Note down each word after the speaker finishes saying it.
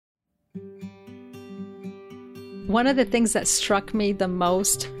One of the things that struck me the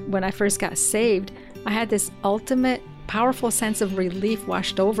most when I first got saved, I had this ultimate powerful sense of relief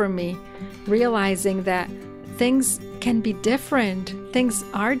washed over me, realizing that things can be different. Things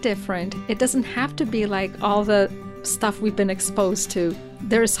are different. It doesn't have to be like all the stuff we've been exposed to.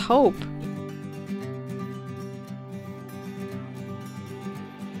 There's hope.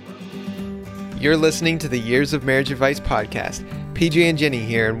 You're listening to the Years of Marriage Advice podcast. PJ and Jenny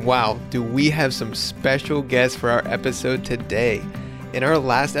here, and wow, do we have some special guests for our episode today. In our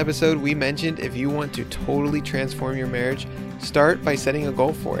last episode, we mentioned if you want to totally transform your marriage, start by setting a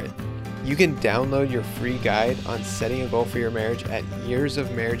goal for it. You can download your free guide on setting a goal for your marriage at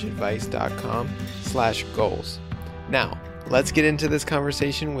yearsofmarriageadvice.com/goals. Now, let's get into this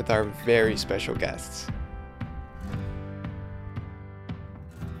conversation with our very special guests.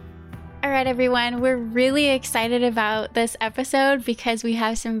 All right, everyone, we're really excited about this episode because we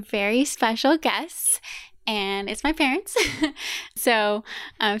have some very special guests, and it's my parents. So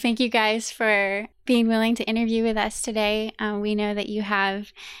thank you guys for being willing to interview with us today. We know that you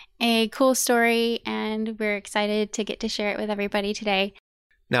have a cool story, and we're excited to get to share it with everybody today.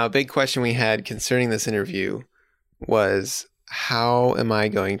 Now, a big question we had concerning this interview was, how am I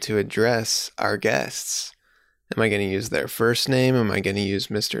going to address our guests? Am I going to use their first name? Am I going to use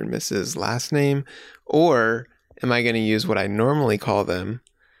Mr. and Mrs. last name? Or am I going to use what I normally call them?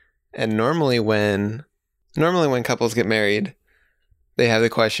 And normally when couples get married, they have the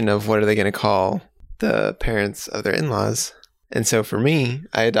question of what are they going to call the parents of their in-laws? And so for me,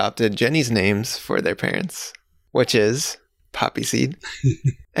 I adopted Jenny's names for their parents, which is Poppy Seed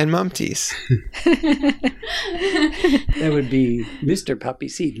and Momtees. That would be Mr. Poppy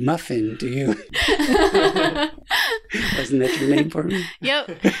Seed Muffin to you. Wasn't that your name for me?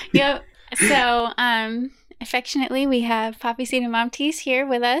 Yep. So, affectionately, we have Poppy Seed and Momtees here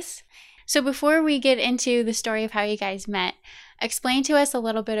with us. So before we get into the story of how you guys met, explain to us a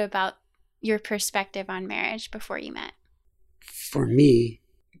little bit about your perspective on marriage before you met. For me,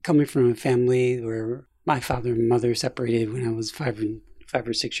 coming from a family where my father and mother separated when I was 5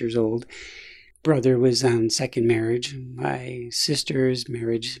 or 6 years old. Brother was on second marriage. My sister's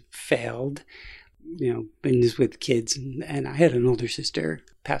marriage failed. Been with kids, and I had an older sister,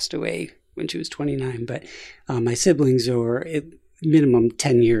 passed away when she was 29. But my siblings are at minimum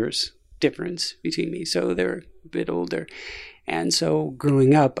 10 years difference between me, so they're a bit older. And so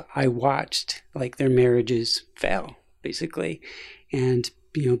growing up, I watched their marriages fail, basically, and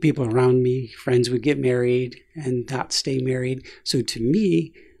people around me, friends would get married and not stay married. So to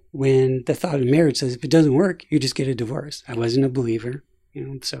me, when the thought of marriage says, if it doesn't work, you just get a divorce. I wasn't a believer,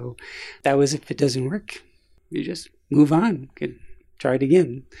 so that was, if it doesn't work, you just move on, try it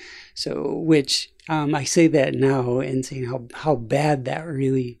again. So, which I say that now and saying how bad that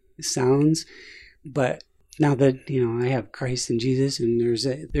really sounds, but now that, I have Christ and Jesus, and there's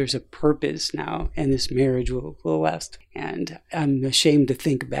a purpose now, and this marriage will last. And I'm ashamed to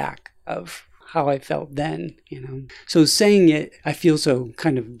think back of how I felt then, So saying it, I feel so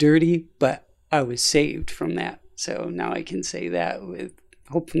kind of dirty, but I was saved from that. So now I can say that with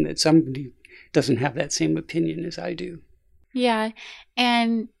hoping that somebody doesn't have that same opinion as I do. Yeah.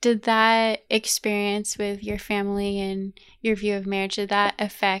 And did that experience with your family and your view of marriage, did that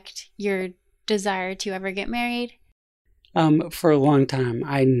affect your desire to ever get married? For a long time,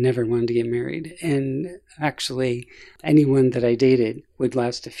 I never wanted to get married. And actually, anyone that I dated would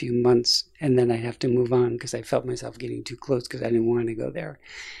last a few months, and then I'd have to move on because I felt myself getting too close because I didn't want to go there.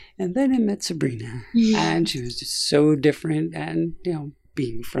 And then I met Sabrina, and she was just so different. And,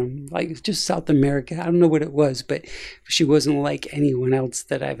 being from just South America, I don't know what it was, but she wasn't like anyone else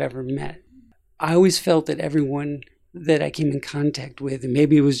that I've ever met. I always felt that everyone that I came in contact with, and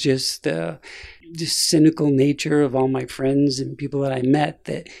maybe it was just the cynical nature of all my friends and people that I met,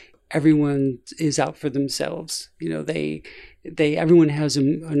 that everyone is out for themselves. Everyone has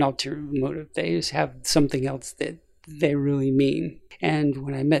an ulterior motive. They just have something else that they really mean. And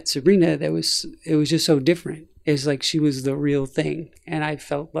when I met Sabrina, it was just so different. It's like she was the real thing, and I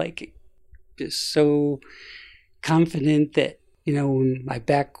felt just so confident that when my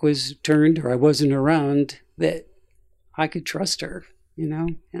back was turned or I wasn't around, that I could trust her,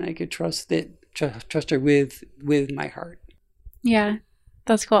 and I could trust her with my heart. Yeah,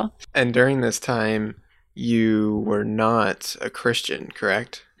 that's cool. And during this time, you were not a Christian,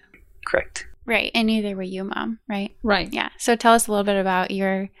 correct? Correct. Right, and neither were you, Mom, right? Right. Yeah, so tell us a little bit about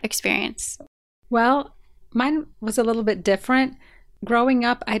your experience. Well, mine was a little bit different. Growing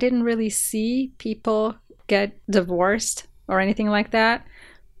up, I didn't really see people get divorced or anything like that,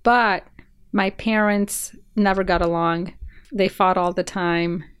 but my parents never got along. They fought all the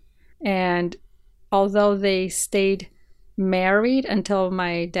time. And although they stayed married until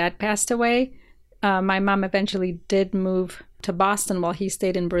my dad passed away, my mom eventually did move to Boston while he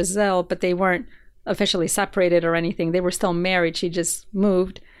stayed in Brazil, but they weren't officially separated or anything. They were still married. She just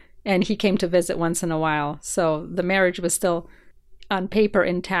moved, and he came to visit once in a while. So the marriage was still on paper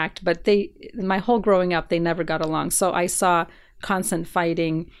intact, but my whole growing up, they never got along. So I saw constant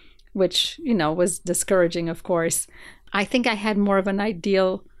fighting, which, was discouraging, of course. I think I had more of an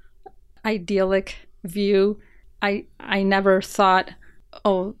idyllic view. I never thought,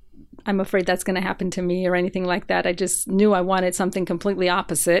 oh, I'm afraid that's going to happen to me or anything like that. I just knew I wanted something completely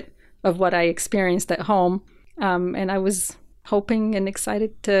opposite of what I experienced at home. And I was hoping and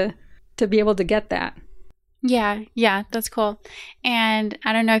excited to be able to get that. Yeah, that's cool. And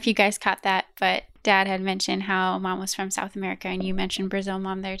I don't know if you guys caught that, but Dad had mentioned how Mom was from South America, and you mentioned Brazil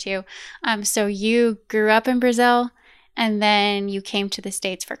Mom there too. So you grew up in Brazil, and then you came to the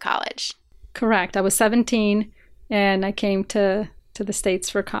States for college. Correct. I was 17, and I came to the States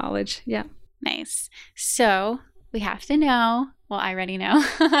for college. Yeah. Nice. So we have to know, well, I already know,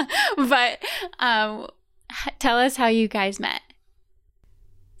 but tell us how you guys met.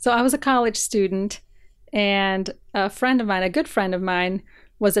 So I was a college student, and a good friend of mine,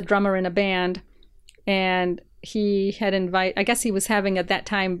 was a drummer in a band, and he had I guess he was having at that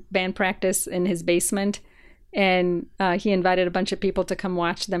time band practice in his basement, and he invited a bunch of people to come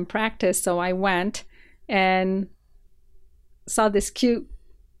watch them practice. So I went and saw this cute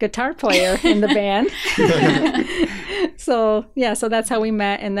guitar player in the band. So that's how we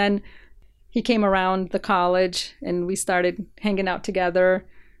met. And then he came around the college, and we started hanging out together,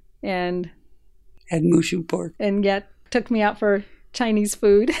 and had mushu pork, and took me out for Chinese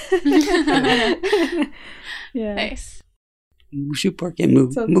food. Yeah. Nice. Mushu pork and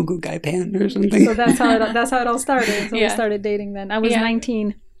mugu gai pan or something. So that's how it all started. So we started dating then. I was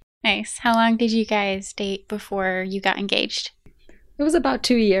 19. Nice. How long did you guys date before you got engaged? It was about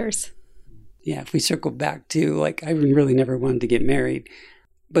 2 years. Yeah, if we circle back to, I really never wanted to get married,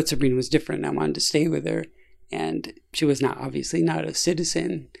 but Sabrina was different. I wanted to stay with her, and she was obviously not a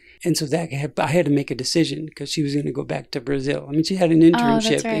citizen. And so I had to make a decision, because she was going to go back to Brazil. I mean, she had an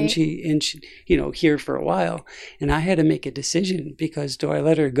internship, right. and she here for a while, and I had to make a decision, because do I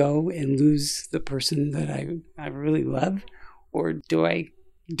let her go and lose the person that I really love, or do I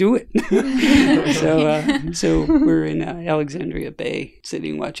do it? So we're in Alexandria Bay,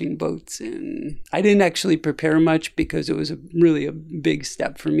 sitting watching boats, and I didn't actually prepare much, because it was really a big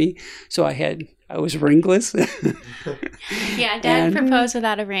step for me. So I was ringless. Yeah, Dad proposed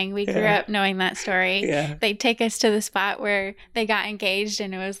without a ring. We grew up knowing that story. Yeah. They'd take us to the spot where they got engaged,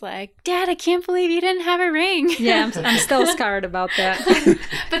 and it was like, Dad, I can't believe you didn't have a ring. Yeah, I'm still scarred about that.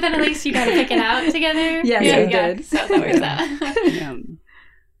 But then at least you got to pick it out together. Yes, we did. So that works out. Yeah.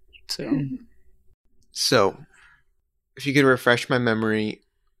 So, if you could refresh my memory,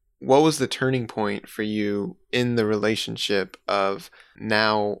 what was the turning point for you in the relationship of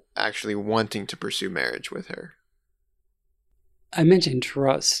now actually wanting to pursue marriage with her? I mentioned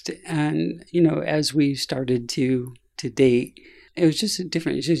trust, and as we started to date, it was just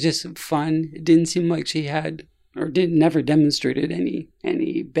different. It was just fun. It didn't seem like she had never demonstrated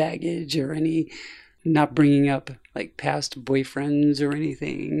any baggage or any not bringing up past boyfriends or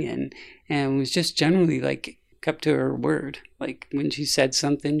anything, and was just generally kept to her word. When she said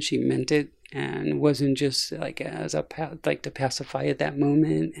something, she meant it, and wasn't just as to pacify at that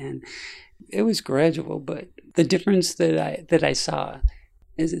moment. And it was gradual, but the difference that I saw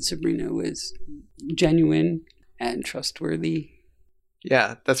is that Sabrina was genuine and trustworthy.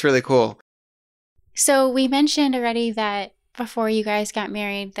 Yeah, that's really cool. So we mentioned already that before you guys got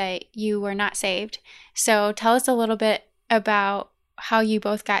married that you were not saved. So tell us a little bit about how you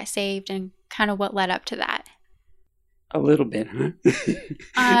both got saved and kind of what led up to that. A little bit, huh?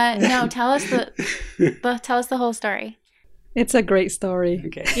 No, tell us the whole story. It's a great story.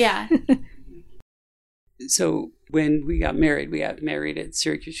 Okay. Yeah. So when we got married at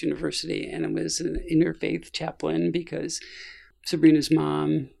Syracuse University, and it was an interfaith chaplain, because Sabrina's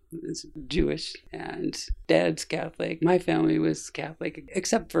mom is Jewish and Dad's Catholic. My family was Catholic,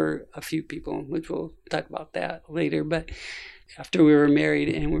 except for a few people, which we'll talk about that later. But after we were married,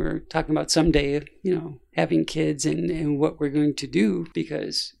 and we were talking about someday, having kids and what we're going to do,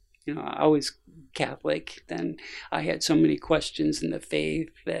 because, I was Catholic, then I had so many questions in the faith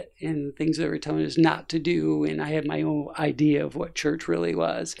and things that were telling us not to do, and I had my own idea of what church really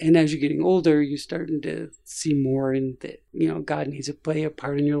was. And as you're getting older, you're starting to see more in that, God needs to play a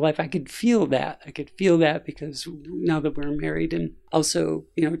part in your life. I could feel that because now that we're married, and also,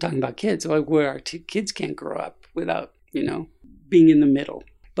 we're talking about kids, where our kids can't grow up without, being in the middle.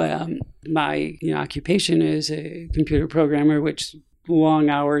 But my occupation is a computer programmer, which long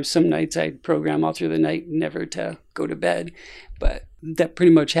hours. Some nights I'd program all through the night, never to go to bed. But that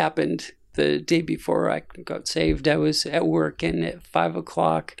pretty much happened the day before I got saved. I was at work, and at 5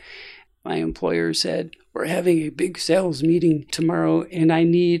 o'clock, my employer said, "We're having a big sales meeting tomorrow, and I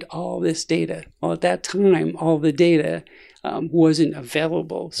need all this data." Well, at that time, all the data wasn't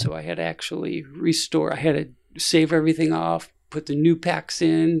available, so I had to actually restore. I had to save everything off, put the new packs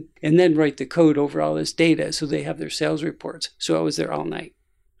in, and then write the code over all this data so they have their sales reports. So I was there all night.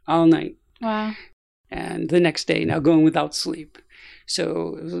 Wow. And the next day, now going without sleep.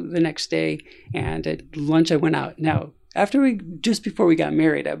 So the next day, and at lunch I went out. Now, just before we got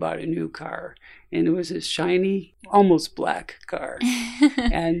married, I bought a new car, and it was a shiny, almost black car.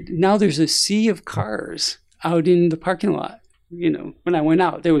 And now there's a sea of cars out in the parking lot. When I went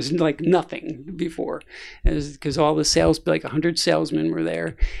out, there was like nothing before, because all the like 100 salesmen were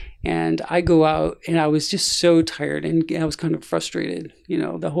there. And I go out, and I was just so tired, and I was kind of frustrated.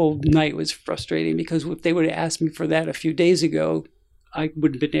 The whole night was frustrating, because if they would have asked me for that a few days ago, I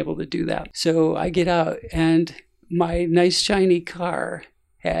wouldn't have been able to do that. So I get out, and my nice shiny car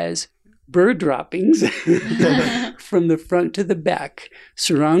has bird droppings from the front to the back.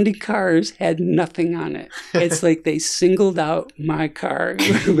 Surrounding cars had nothing on it. It's like they singled out my car.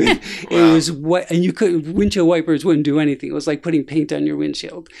 It was wet, and windshield wipers wouldn't do anything. It was like putting paint on your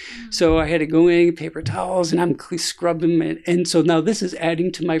windshield. So I had to go in, paper towels, and I'm scrubbing it. And so now this is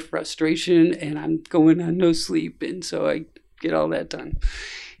adding to my frustration, and I'm going on no sleep. And so I get all that done.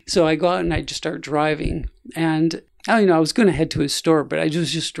 So I go out and I just start driving. And I was going to head to a store, but I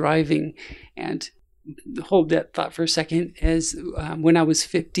was just driving. And hold that thought for a second. As when I was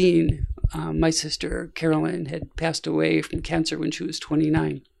 15, my sister Carolyn had passed away from cancer when she was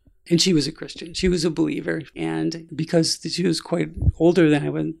 29. And she was a Christian. She was a believer. And because she was quite older than I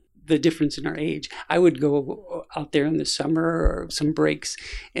was, the difference in our age, I would go out there in the summer or some breaks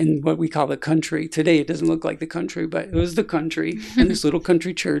in what we call the country. Today it doesn't look like the country, but it was the country, in this little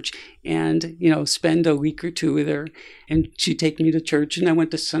country church, and spend a week or two with her. And she'd take me to church, and I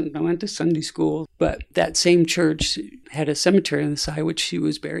went to Sunday school. But that same church had a cemetery on the side, which she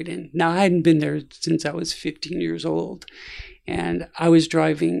was buried in. Now, I hadn't been there since I was 15 years old, and I was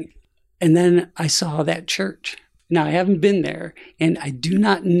driving, and then I saw that church. Now, I haven't been there, and I do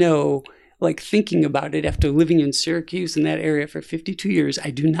not know, like thinking about it after living in Syracuse in that area for 52 years,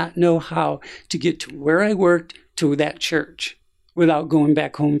 I do not know how to get to where I worked to that church without going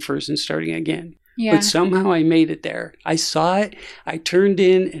back home first and starting again. Yeah. But somehow I made it there. I saw it, I turned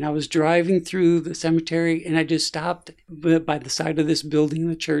in, and I was driving through the cemetery, and I just stopped by the side of this building,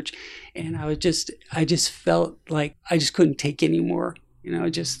 the church, and I just felt like I just couldn't take anymore. I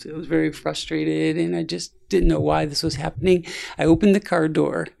was very frustrated, and I just didn't know why this was happening. I opened the car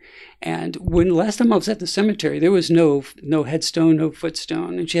door, and when last time I was at the cemetery, there was no headstone, no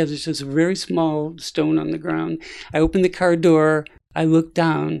footstone, and she has just a very small stone on the ground. I opened the car door, I looked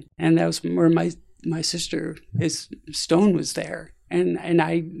down, and that was where my sister, his stone was there. And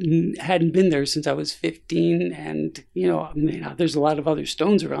I hadn't been there since I was 15, and there's a lot of other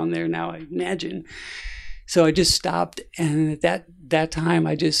stones around there now, I imagine. So I just stopped, and at that time,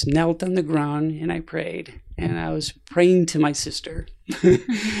 I just knelt on the ground, and I prayed. And I was praying to my sister.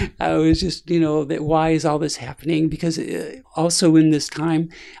 I was just, that why is all this happening? Because also in this time,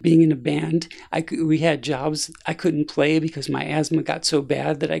 being in a band, we had jobs. I couldn't play because my asthma got so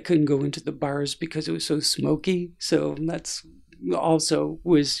bad that I couldn't go into the bars because it was so smoky. So that's also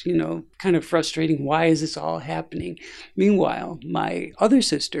was, kind of frustrating. Why is this all happening? Meanwhile, my other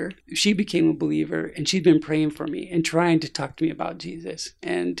sister, she became a believer, and she'd been praying for me and trying to talk to me about Jesus.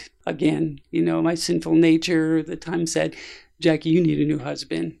 And again, my sinful nature at the time said, Jackie, you need a new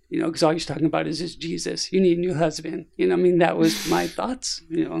husband, because all you're talking about is just Jesus. You need a new husband. That was my thoughts,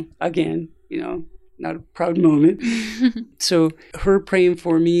 again, not a proud moment. So her praying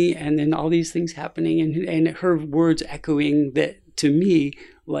for me, and then all these things happening, and her words echoing that to me,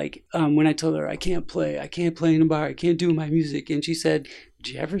 like when I told her I can't play in a bar, I can't do my music. And she said,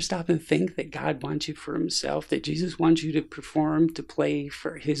 do you ever stop and think that God wants you for himself, that Jesus wants you to perform, to play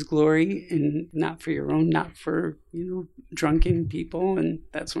for his glory and not for your own, not for, drunken people? And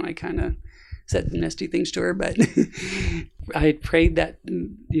that's when I kind of said nasty things to her, but I prayed that,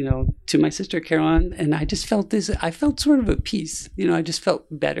 to my sister Caroline, and I just felt I felt sort of a peace, I just felt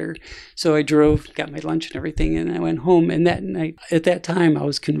better. So I drove, got my lunch and everything, and I went home. And that night, at that time, I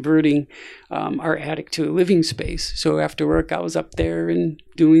was converting our attic to a living space. So after work, I was up there and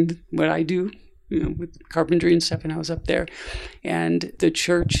doing what I do, with carpentry and stuff, and I was up there. And the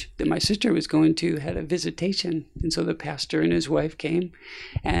church that my sister was going to had a visitation. And so the pastor and his wife came.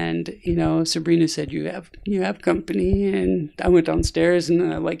 And, Sabrina said, you have company. And I went downstairs and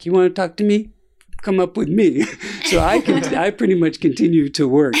you want to talk to me? Come up with me. So I pretty much continued to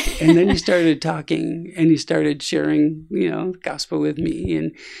work. And then he started talking and he started sharing, the gospel with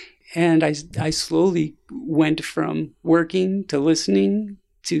me. And I slowly went from working to listening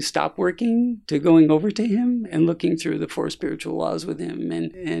to stop working to going over to him and looking through the 4 spiritual laws with him.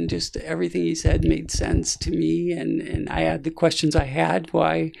 And just everything he said made sense to me. And I had the questions I had.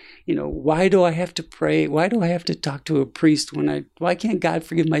 Why do I have to pray? Why do I have to talk to a priest why can't God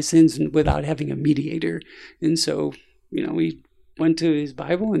forgive my sins without having a mediator? And so, we went to his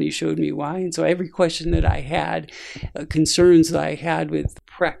Bible and he showed me why. And so every question that I had, concerns that I had with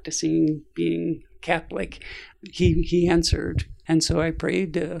practicing being Catholic, he answered. And so I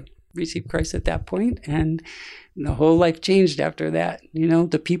prayed to receive Christ at that point, and the whole life changed after that.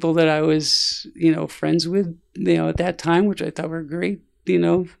 The people that I was, friends with, at that time, which I thought were great,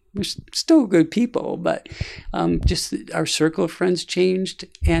 we're still good people, but just our circle of friends changed,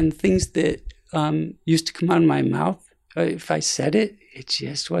 and things that used to come out of my mouth, if I said it, it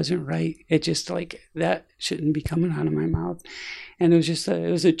just wasn't right. It just that shouldn't be coming out of my mouth. And it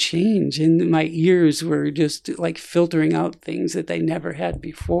was a change. And my ears were just filtering out things that they never had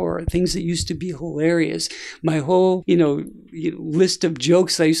before, things that used to be hilarious. My whole, list of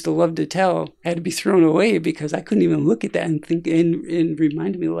jokes I used to love to tell had to be thrown away because I couldn't even look at that and think and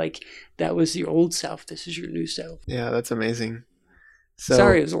remind me that was your old self. This is your new self. Yeah, that's amazing. So,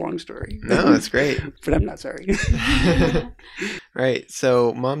 sorry, it was a long story. No, that's great. But I'm not sorry. Right.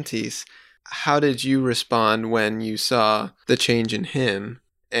 So, Mom Tees, how did you respond when you saw the change in him,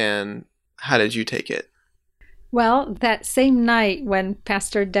 and how did you take it? Well, that same night when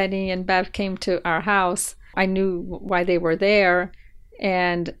Pastor Denny and Bev came to our house, I knew why they were there,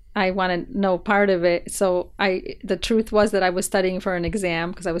 and I wanted no part of it. So the truth was that I was studying for an exam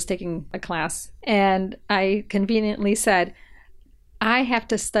because I was taking a class, and I conveniently said, I have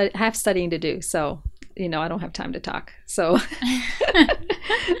to have studying to do, so I don't have time to talk. So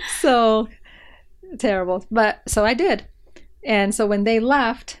so terrible, but so I did. And so when they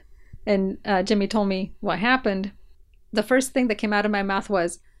left, and Jimmy told me what happened, the first thing that came out of my mouth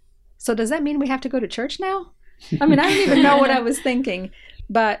was, "So does that mean we have to go to church now?" I mean, I don't even know what I was thinking,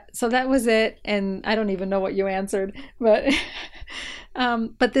 but so that was it. And I don't even know what you answered, but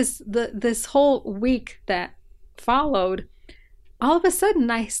this whole week that followed, all of a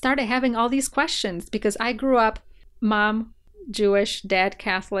sudden, I started having all these questions because I grew up, mom Jewish, dad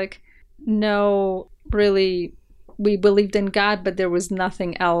Catholic. No, really, we believed in God, but there was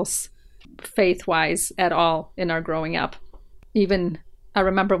nothing else faith-wise at all in our growing up. Even, I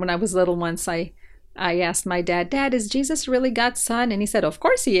remember when I was little once, I asked my dad, is Jesus really God's son? And he said, of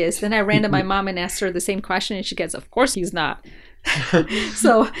course he is. Then I ran to my mom and asked her the same question, and she goes, of course he's not.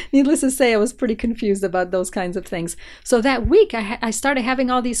 So needless to say, I was pretty confused about those kinds of things. So that week I started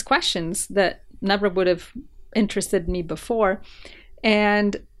having all these questions that never would have interested me before.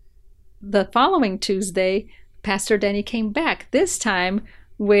 And the following Tuesday, Pastor Denny came back, this time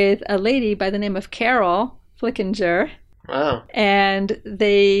with a lady by the name of Carol Flickinger. Wow. And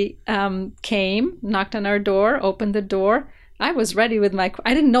they came, knocked on our door, opened the door. I was ready with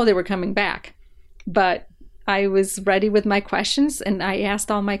I didn't know they were coming back, but I was ready with my questions, and I asked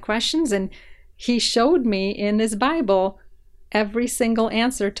all my questions, and he showed me in his Bible every single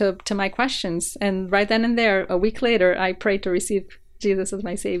answer to my questions. And right then and there, a week later, I prayed to receive Jesus as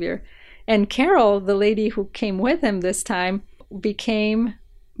my Savior. And Carol, the lady who came with him this time, became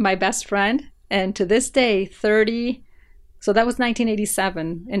my best friend. And to this day, so that was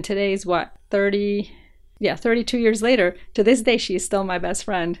 1987. And today's 32 years later. To this day, she's still my best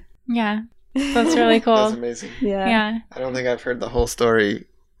friend. Yeah. That's really cool. That's amazing. Yeah. I don't think I've heard the whole story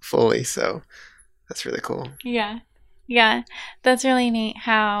fully, so that's really cool. Yeah. That's really neat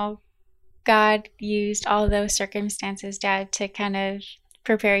how God used all those circumstances, Dad, to kind of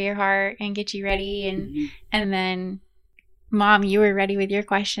prepare your heart and get you ready. And then, Mom, you were ready with your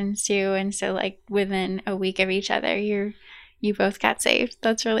questions too. And so within a week of each other, you both got saved.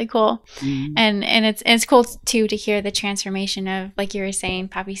 That's really cool. Mm-hmm. And it's cool too to hear the transformation of, like you were saying,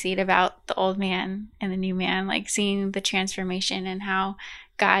 Poppy Seed, about the old man and the new man, seeing the transformation and how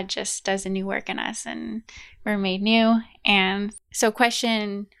God just does a new work in us and we're made new. And so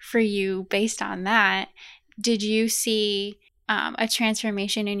question for you based on that, did you see a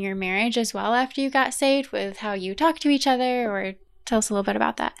transformation in your marriage as well after you got saved with how you talk to each other? Or tell us a little bit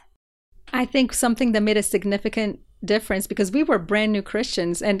about that. I think something that made a significant difference, because we were brand new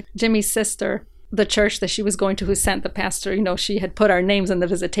Christians, and Jimmy's sister the church that she was going to, who sent the pastor, she had put our names on the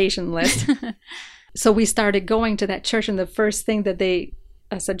visitation list. So we started going to that church, and the first thing that they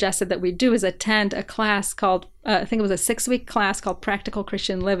suggested that we do is attend a class called, I think it was a 6-week class called Practical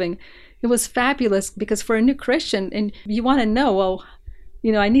Christian Living. It was fabulous because for a new Christian, and you want to know, well,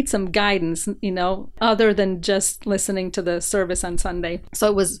 I need some guidance, other than just listening to the service on Sunday.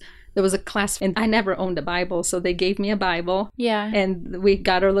 So there was a class, and I never owned a Bible, so they gave me a Bible. Yeah. And we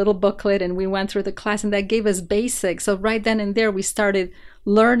got our little booklet, and we went through the class, and that gave us basics. So right then and there, we started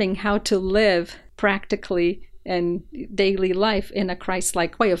learning how to live practically in daily life in a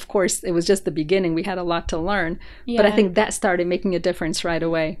Christ-like way. Of course, it was just the beginning. We had a lot to learn. Yeah. But I think that started making a difference right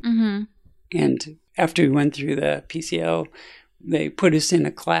away. Mm-hmm. And after we went through the PCL, they put us in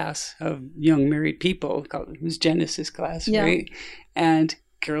a class of young married people. It was Genesis class, right? And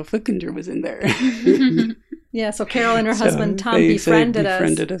Carol Fickinger was in there. Yeah, so Carol and her husband Tom befriended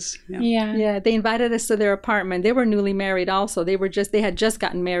us. Yeah, they invited us to their apartment. They were newly married also. They had just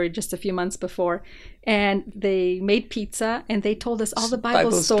gotten married just a few months before. And they made pizza, and they told us all the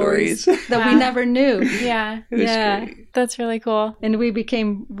Bible stories that we never knew. Yeah. It was great. That's really cool. And we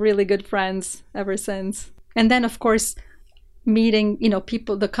became really good friends ever since. And then, of course, meeting,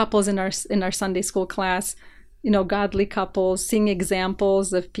 people, the couples in our Sunday school class, godly couples, seeing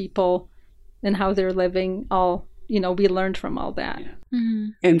examples of people and how they're living, all, we learned from all that. Yeah. Mm-hmm.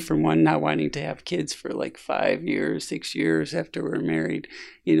 And from one not wanting to have kids for like 5 years, 6 years after we're married,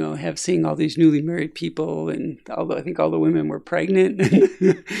 seeing all these newly married people, and although I think all the women were pregnant,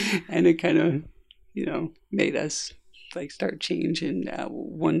 and it kind of, made us like start changing.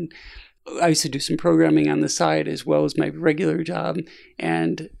 I used to do some programming on the side as well as my regular job,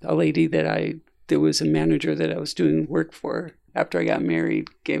 and a lady there was a manager that I was doing work for after I got married,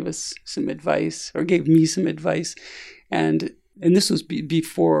 gave me some advice, and this was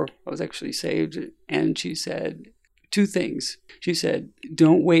before I was actually saved. And she said 2 things. She said,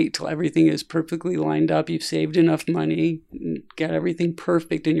 don't wait till everything is perfectly lined up. You've saved enough money, got everything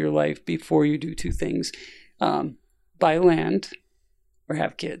perfect in your life before you do 2 things: buy land or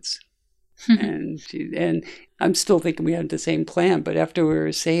have kids. And I'm still thinking we had the same plan, but after we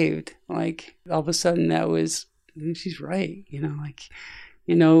were saved, like all of a sudden that was, she's right,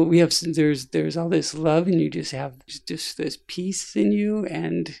 we have, there's all this love, and you just have just this peace in you,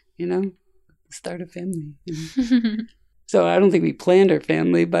 and start a family. So I don't think we planned our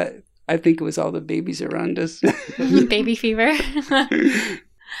family, but I think it was all the babies around us. Baby fever.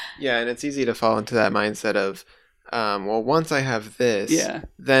 Yeah, and it's easy to fall into that mindset of, well, once I have this,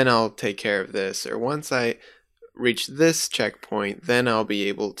 then I'll take care of this. Or once I reach this checkpoint, then I'll be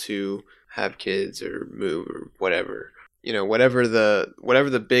able to have kids or move or whatever. Whatever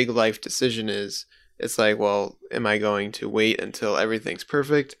the big life decision is, it's like, well, am I going to wait until everything's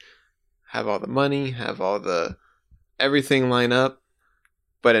perfect, have all the money, have everything line up?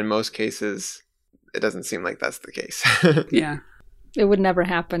 But in most cases, it doesn't seem like that's the case. Yeah. It would never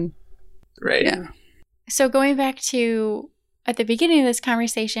happen. Right. Yeah. So going back to at the beginning of this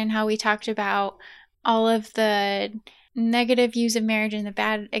conversation, how we talked about all of the negative views of marriage and the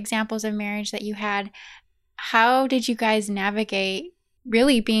bad examples of marriage that you had, how did you guys navigate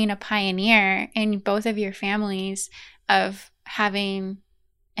really being a pioneer in both of your families of having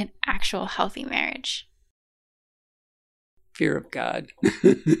an actual healthy marriage? Fear of God.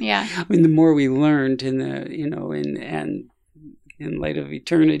 Yeah. I mean, the more we learned in light of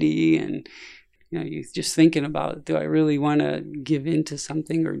eternity, and you just thinking about, do I really want to give in to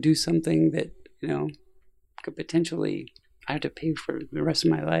something or do something that, could potentially, I have to pay for the rest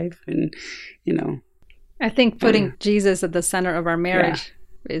of my life? And, I think putting Jesus at the center of our marriage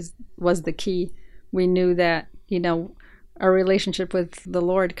was the key. We knew that, our relationship with the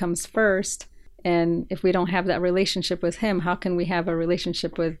Lord comes first. And if we don't have that relationship with Him, how can we have a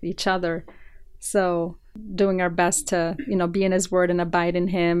relationship with each other? So doing our best to, be in His Word and abide in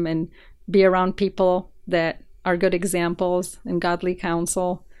Him, and be around people that are good examples and godly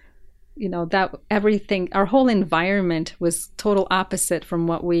counsel. That everything, our whole environment was total opposite from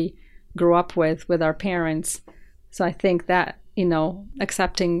what we grew up with our parents. So I think that,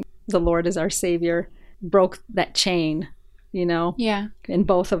 accepting the Lord as our Savior broke that chain, in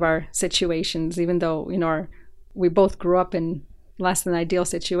both of our situations, even though, we both grew up in less than ideal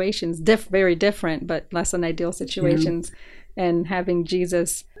situations, very different, but less than ideal situations. Yeah. And having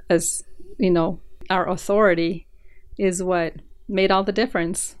Jesus as, our authority is what made all the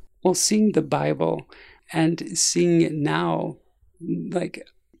difference. Well, seeing the Bible and seeing it now, like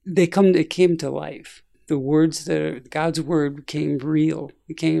it came to life. the words God's word became real,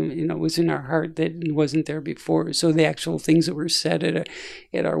 was in our heart that wasn't there before. So the actual things that were said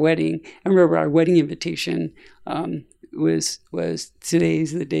at our wedding, I remember our wedding invitation was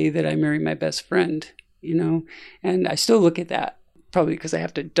today's the day that I marry my best friend, and I still look at that. Probably because I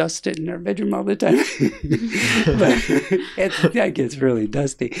have to dust it in our bedroom all the time. But that gets really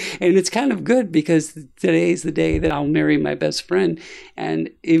dusty. And it's kind of good because today's the day that I'll marry my best friend. And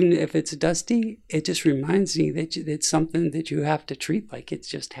even if it's dusty, it just reminds me that it's something that you have to treat like it's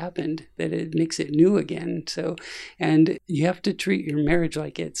just happened, that it makes it new again. So, and you have to treat your marriage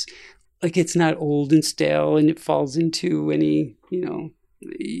like it's not old and stale and it falls into any,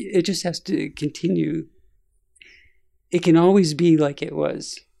 it just has to continue. It can always be like it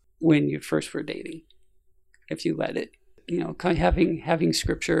was when you first were dating, if you let it. Having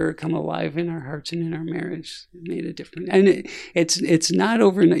Scripture come alive in our hearts and in our marriage made a difference. And it's not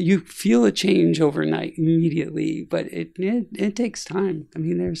overnight. You feel a change overnight immediately, but it takes time. I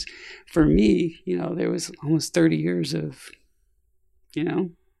mean, for me, there was almost 30 years of,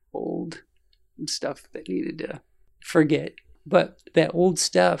 old stuff that needed to forget. But that old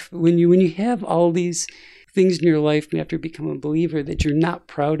stuff, when you have all these things in your life after you become a believer that you're not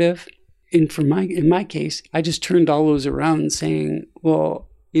proud of. And in my case, I just turned all those around saying, well,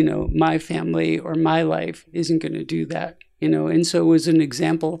 my family or my life isn't going to do that, and so it was an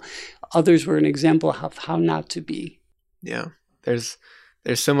example. Others were an example of how not to be. Yeah. There's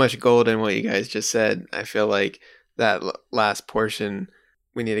so much gold in what you guys just said. I feel like that last portion,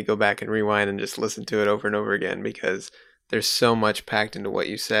 we need to go back and rewind and just listen to it over and over again because there's so much packed into what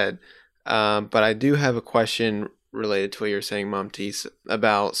you said. But I do have a question related to what you're saying, Mom Tees,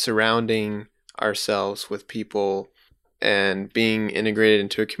 about surrounding ourselves with people and being integrated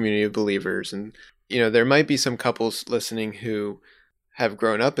into a community of believers. And, there might be some couples listening who have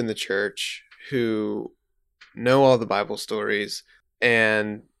grown up in the church, who know all the Bible stories,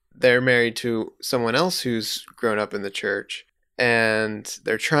 and they're married to someone else who's grown up in the church. And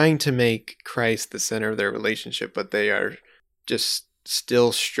they're trying to make Christ the center of their relationship, but they are just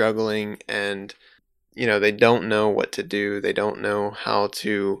still struggling and they don't know what to do. They don't know how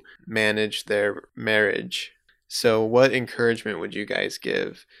to manage their marriage. So what encouragement would you guys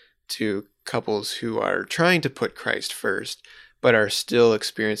give to couples who are trying to put Christ first but are still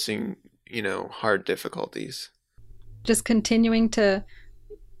experiencing hard difficulties? Just continuing to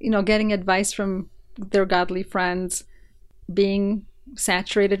getting advice from their godly friends, being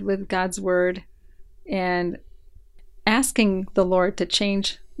saturated with God's word, and asking the Lord to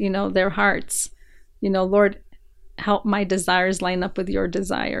change, their hearts. Lord, help my desires line up with your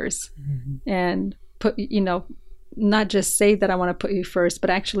desires. Mm-hmm. And put, not just say that I want to put you first, but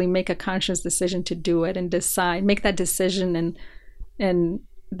actually make a conscious decision to do it and make that decision. And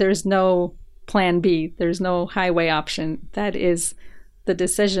there's no plan B. There's no highway option. That is the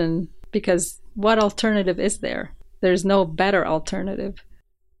decision, because what alternative is there? There's no better alternative.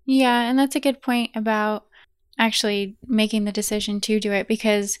 Yeah, and that's a good point about actually making the decision to do it,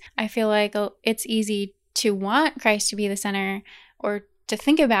 because I feel like it's easy to want Christ to be the center or to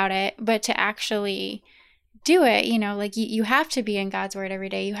think about it, but to actually do it, you have to be in God's word every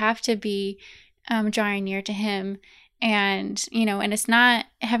day. You have to be drawing near to him. And, and it's not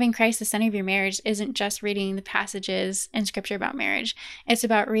having Christ the center of your marriage isn't just reading the passages in Scripture about marriage. It's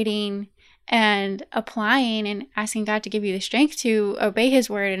about reading and applying and asking God to give you the strength to obey his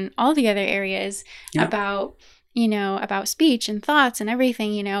word and all the other areas. Yeah. about speech and thoughts and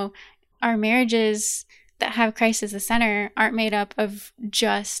everything. Our marriages that have Christ as the center aren't made up of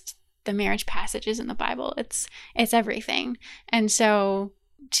just the marriage passages in the Bible. It's everything. And so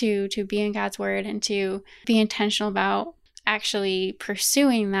to be in God's word and to be intentional about actually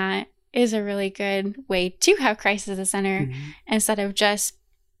pursuing that is a really good way to have Christ as the center, mm-hmm. instead of just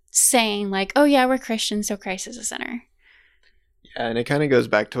saying like, oh yeah, we're Christians, so Christ is the center. Yeah, and it kind of goes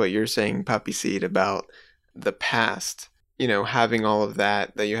back to what you're saying, Poppy Seed, about the past, having all of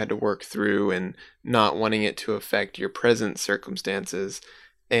that you had to work through and not wanting it to affect your present circumstances.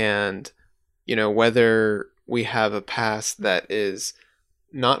 And, whether we have a past that is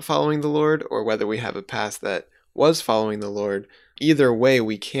not following the Lord or whether we have a past that was following the Lord, either way,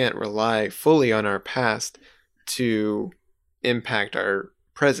 we can't rely fully on our past to impact our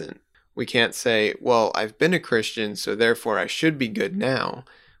present. We can't say, well, I've been a Christian, so therefore I should be good now.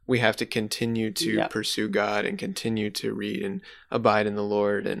 We have to continue to pursue God and continue to read and abide in the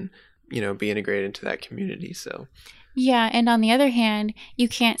Lord and, be integrated into that community. So Yeah. And on the other hand, you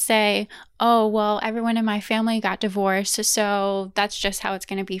can't say, oh, well, everyone in my family got divorced, so that's just how it's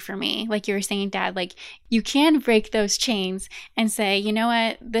going to be for me. Like you were saying, Dad, like you can break those chains and say, you know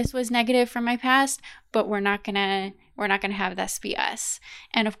what, this was negative from my past, but we're not going to have this be us.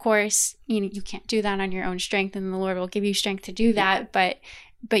 And of course, you can't do that on your own strength, and the Lord will give you strength to do that. But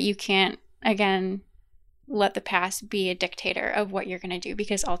you can't, again, let the past be a dictator of what you're going to do,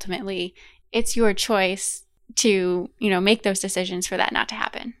 because ultimately it's your choice to, make those decisions for that not to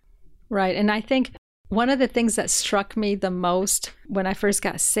happen. Right. And I think one of the things that struck me the most when I first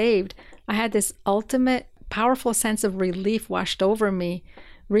got saved, I had this ultimate powerful sense of relief washed over me,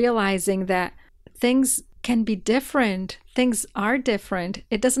 realizing that things can be different. Things are different.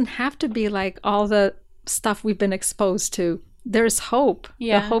 It doesn't have to be like all the stuff we've been exposed to. There's hope,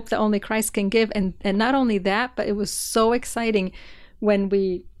 the hope that only Christ can give. And not only that, but it was so exciting when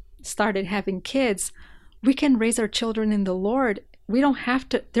we started having kids. We can raise our children in the Lord. We don't have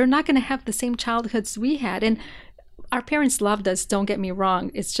to, they're not going to have the same childhoods we had. And our parents loved us, don't get me wrong.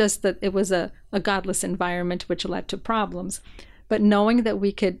 It's just that it was a godless environment, which led to problems. But knowing that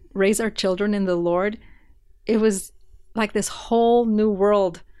we could raise our children in the Lord, it was like this whole new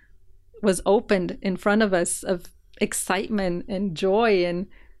world was opened in front of us of excitement and joy.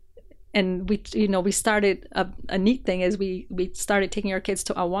 And we started a neat thing is we started taking our kids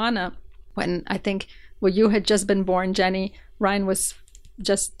to Awana when I think, well, you had just been born, Jenny. Ryan was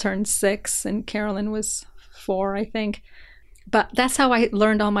just turned 6 and Carolyn was 4, I think. But that's how I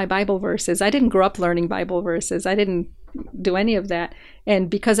learned all my Bible verses. I didn't grow up learning Bible verses. I didn't do any of that. And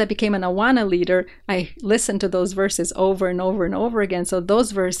because I became an Awana leader, I listened to those verses over and over and over again. So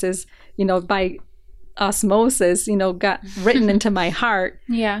those verses, by osmosis, got written into my heart.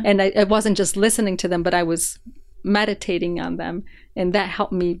 Yeah. And I wasn't just listening to them, but I was meditating on them. And that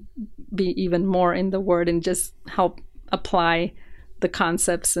helped me be even more in the Word and just help apply the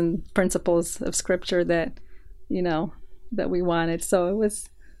concepts and principles of Scripture that, that we wanted. So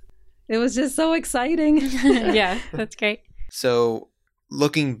it was just so exciting. Yeah, that's great. So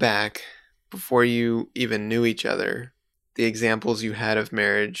looking back, before you even knew each other, the examples you had of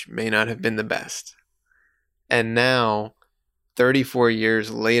marriage may not have been the best. And now, 34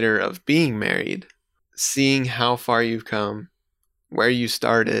 years later of being married, seeing how far you've come, where you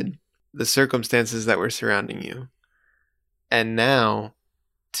started, the circumstances that were surrounding you, and now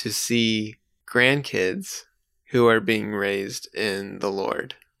to see grandkids who are being raised in the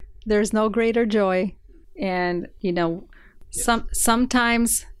Lord. There's no greater joy. And,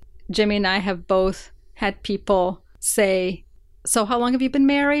 sometimes Jimmy and I have both had people say, so how long have you been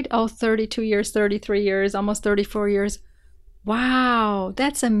married? Oh, 32 years, 33 years, almost 34 years. Wow,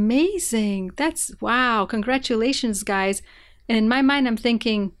 that's amazing. Wow. Congratulations, guys. And in my mind, I'm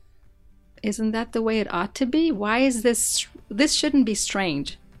thinking, isn't that the way it ought to be? Why is this shouldn't be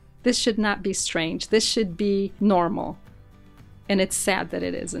strange. This should not be strange. This should be normal. And it's sad that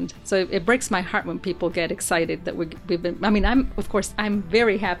it isn't. So it breaks my heart when people get excited that we've been, I'm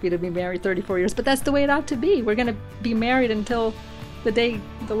very happy to be married 34 years, but that's the way it ought to be. We're going to be married until the day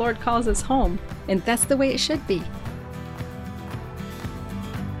the Lord calls us home. And that's the way it should be.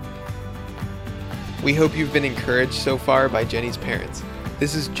 We hope you've been encouraged so far by Jenny's parents.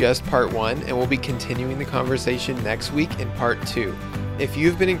 This is just part 1, and we'll be continuing the conversation next week in part 2. If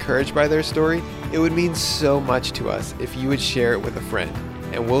you've been encouraged by their story, it would mean so much to us if you would share it with a friend.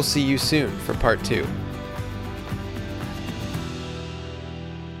 And we'll see you soon for part 2.